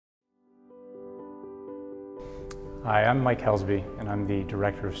Hi, I'm Mike Helsby, and I'm the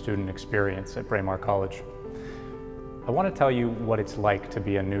Director of Student Experience at Braemar College. I want to tell you what it's like to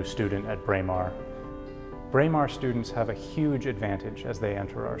be a new student at Braemar. Braemar students have a huge advantage as they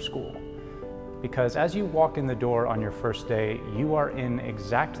enter our school, because as you walk in the door on your first day, you are in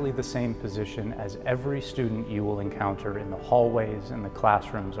exactly the same position as every student you will encounter in the hallways and the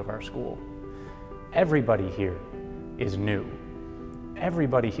classrooms of our school. Everybody here is new.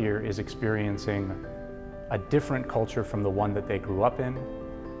 Everybody here is experiencing a different culture from the one that they grew up in,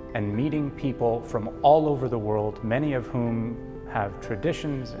 and meeting people from all over the world, many of whom have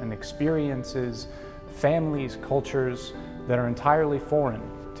traditions and experiences, families, cultures that are entirely foreign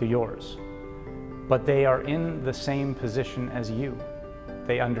to yours. But they are in the same position as you.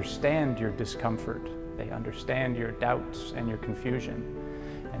 They understand your discomfort, they understand your doubts and your confusion.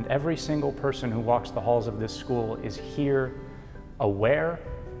 And every single person who walks the halls of this school is here aware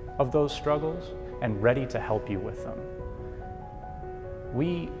of those struggles and ready to help you with them.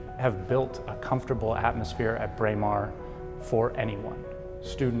 We have built a comfortable atmosphere at Braemar for anyone.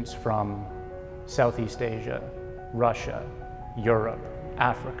 Students from Southeast Asia, Russia, Europe,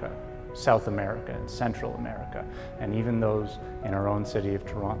 Africa, South America, and Central America, and even those in our own city of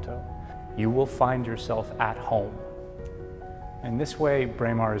Toronto. You will find yourself at home. In this way,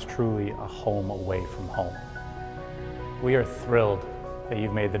 Braemar is truly a home away from home. We are thrilled that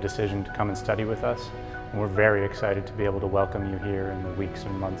you've made the decision to come and study with us, and we're very excited to be able to welcome you here in the weeks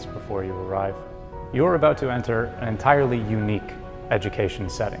and months before you arrive. You're about to enter an entirely unique education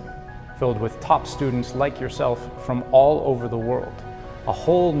setting, filled with top students like yourself from all over the world, a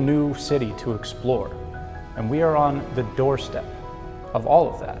whole new city to explore, and we are on the doorstep of all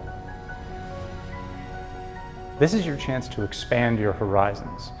of that. This is your chance to expand your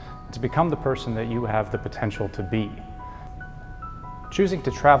horizons, to become the person that you have the potential to be. Choosing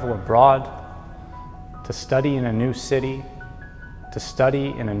to travel abroad, to study in a new city, to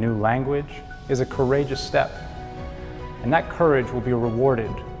study in a new language is a courageous step. And that courage will be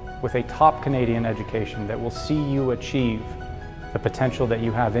rewarded with a top Canadian education that will see you achieve the potential that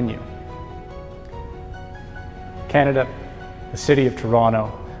you have in you. Canada, the City of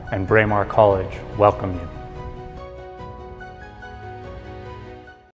Toronto, and Braemar College welcome you.